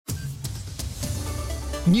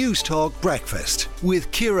Newstalk Breakfast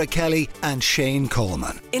with Ciara Kelly and Shane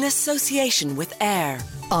Coleman. In association with Air.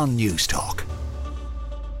 On Newstalk.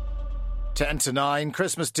 10 to 9,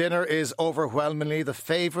 Christmas dinner is overwhelmingly the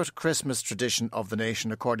favourite Christmas tradition of the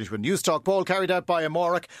nation, according to a Newstalk poll carried out by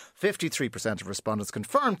Amárach. 53% of respondents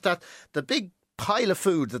confirmed that the big pile of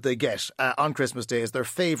food that they get on Christmas Day is their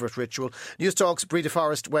favourite ritual. Newstalk's Breda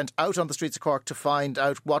Forrest went out on the streets of Cork to find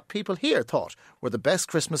out what people here thought were the best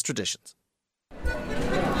Christmas traditions.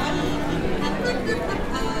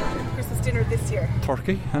 Christmas dinner this year?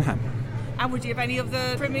 Turkey and ham. And would you have any of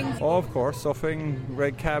the trimmings? Oh, of course, stuffing,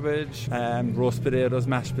 red cabbage, roast potatoes,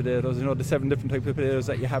 mashed potatoes, the 7 different types of potatoes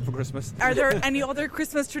that you have for Christmas. Are there any other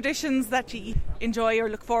Christmas traditions that you enjoy or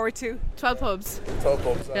look forward to? 12 pubs. 12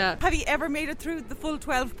 pubs. Yeah. Have you ever made it through the full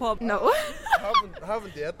 12 pub? No.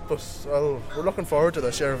 haven't yet, but we're looking forward to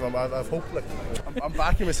this year. I've hope. I'm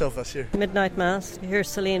backing myself this year. Midnight Mass, you hear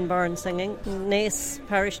Celine Byrne singing. Naas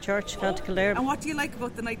Parish Church, County Kildare. And what do you like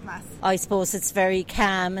about the night mass? I suppose it's very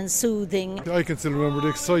calm and soothing. I can still remember the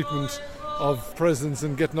excitement of presents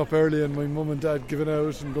and getting up early and my mum and dad giving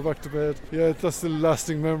out and go back to bed. Yeah, that's the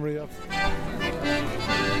lasting memory of.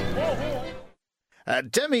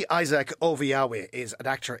 Demi Isaac Oviaway is an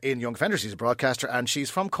actor in Young Offenders. She's a broadcaster and she's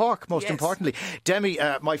from Cork, most importantly. Demi,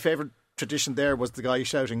 my favourite tradition there was the guy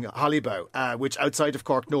shouting Hollybow, which outside of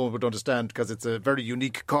Cork no one would understand because it's a very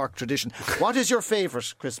unique Cork tradition. What is your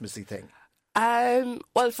favourite Christmassy thing?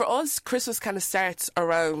 Well, for us, Christmas kind of starts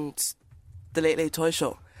around the Late Late Toy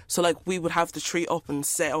Show. So, we would have the tree up and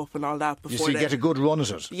set up and all that before. You get a good run at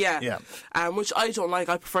it. Yeah. Which I don't like.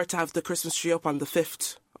 I prefer to have the Christmas tree up on the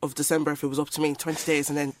 5th of December if it was up to me, 20 days,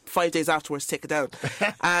 and then 5 days afterwards take it down.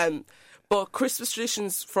 But Christmas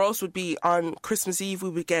traditions for us would be on Christmas Eve we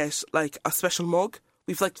would get a special mug.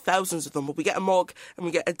 We've thousands of them, but we get a mug and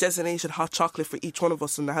we get a designated hot chocolate for each one of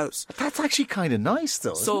us in the house. That's actually kind of nice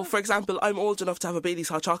though. So, for example, I'm old enough to have a Bailey's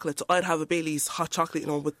hot chocolate, so I'd have a Bailey's hot chocolate,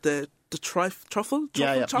 with the truffle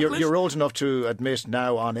chocolate. You're old enough to admit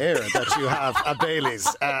now on air that you have a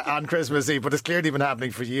Bailey's on Christmas Eve, but it's clearly been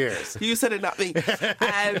happening for years. You said it, not me.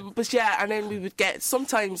 But yeah, and then we would get, some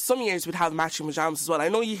years we'd have matching pyjamas as well. I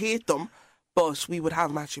know you hate them, but we would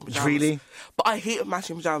have matching pyjamas. Really? But I hate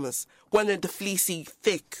matching pyjamas. When they're the fleecy,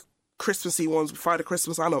 thick, Christmassy ones with Father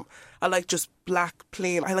Christmas on them. I like just black,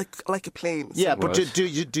 plain. I like it plain. Yeah, but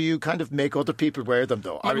do you kind of make other people wear them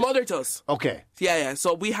though? My mother does. Okay. Yeah.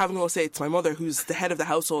 So we have no say. It's my mother who's the head of the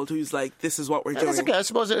household who's like, this is what we're doing. That's okay. I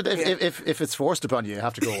suppose if it's forced upon you, you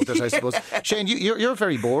have to go with it, I suppose. Shane, you're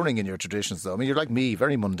very boring in your traditions though. I mean, you're like me,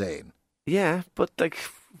 very mundane. Yeah, but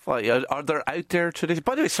are there out there traditions?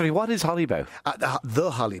 By the way, sorry, what is Hollybow?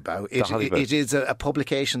 The Hollybow. It is a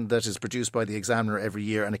publication that is produced by the Examiner every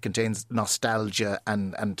year, and it contains nostalgia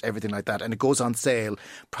and everything like that. And it goes on sale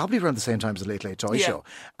probably around the same time as the Late Late Toy Show.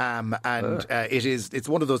 It's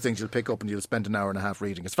one of those things you'll pick up and you'll spend an hour and a half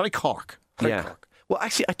reading. It's very Cork. Cork. Well,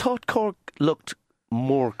 actually, I thought Cork looked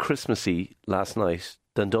more Christmassy last night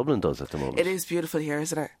than Dublin does at the moment. It is beautiful here,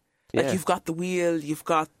 isn't it? Yeah. You've got the wheel, you've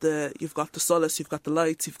got the solace, you've got the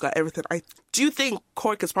lights, you've got everything. Do you think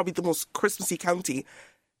Cork is probably the most Christmassy county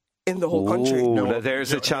in the whole country? No,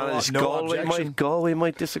 there's a challenge. Galway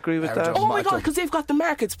might disagree with that. Oh my God, because they've got the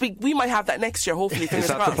markets. We might have that next year, hopefully. Is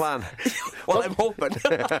that the plan? Well, I'm hoping.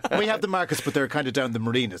 We have the markets, but they're kind of down the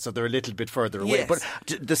marina, so they're a little bit further away. Yes. But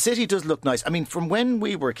the city does look nice. I mean, from when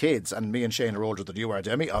we were kids, and me and Shane are older than you are,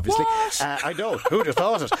 Demi, obviously. I know, who'd have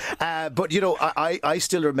thought it? But, I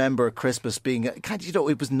still remember Christmas being,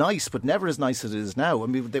 it was nice, but never as nice as it is now. I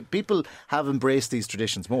mean, people have embraced these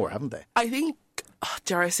traditions more, haven't they? I think,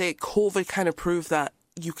 dare I say, COVID kind of proved that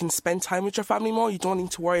you can spend time with your family more. You don't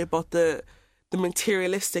need to worry about the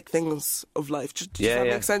materialistic things of life. Does that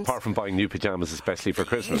make sense? Apart from buying new pyjamas, especially for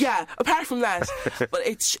Christmas. Yeah, apart from that. But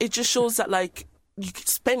it just shows that,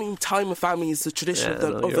 spending time with family is the tradition of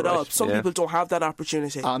it all. Some people don't have that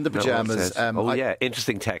opportunity. On the pyjamas.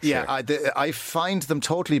 Interesting text. Yeah, I find them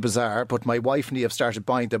totally bizarre, but my wife and I have started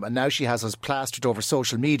buying them, and now she has us plastered over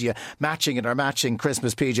social media, matching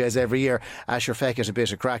Christmas PJs every year. Asher feck it a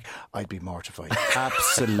bit of crack. I'd be mortified.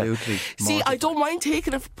 Absolutely mortified. See, I don't mind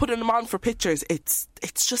putting them on for pictures. It's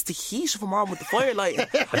just the heat of them on with the firelight.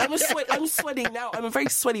 I'm sweating now. I'm a very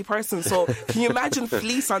sweaty person, so can you imagine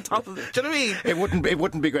fleece on top of it? Do you know what I mean? It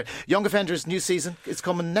wouldn't be great. Young Offenders new season, it's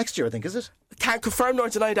coming next year, I think, is it? Can't confirm nor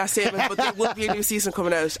deny that statement, but there will be a new season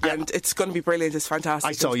comment out, and it's going to be brilliant. It's fantastic.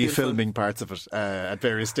 I saw you filming parts of it at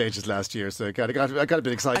various stages last year, so I got a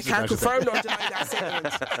bit excited. I can't confirm nor deny that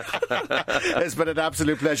statement. It's been an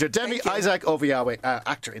absolute pleasure. Demi Isaac Oviaway,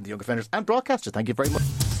 actor in the Young Offenders and broadcaster. Thank you very much.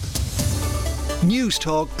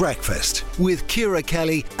 Newstalk Breakfast with Ciara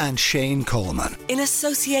Kelly and Shane Coleman in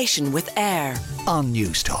association with Air on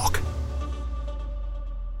Newstalk.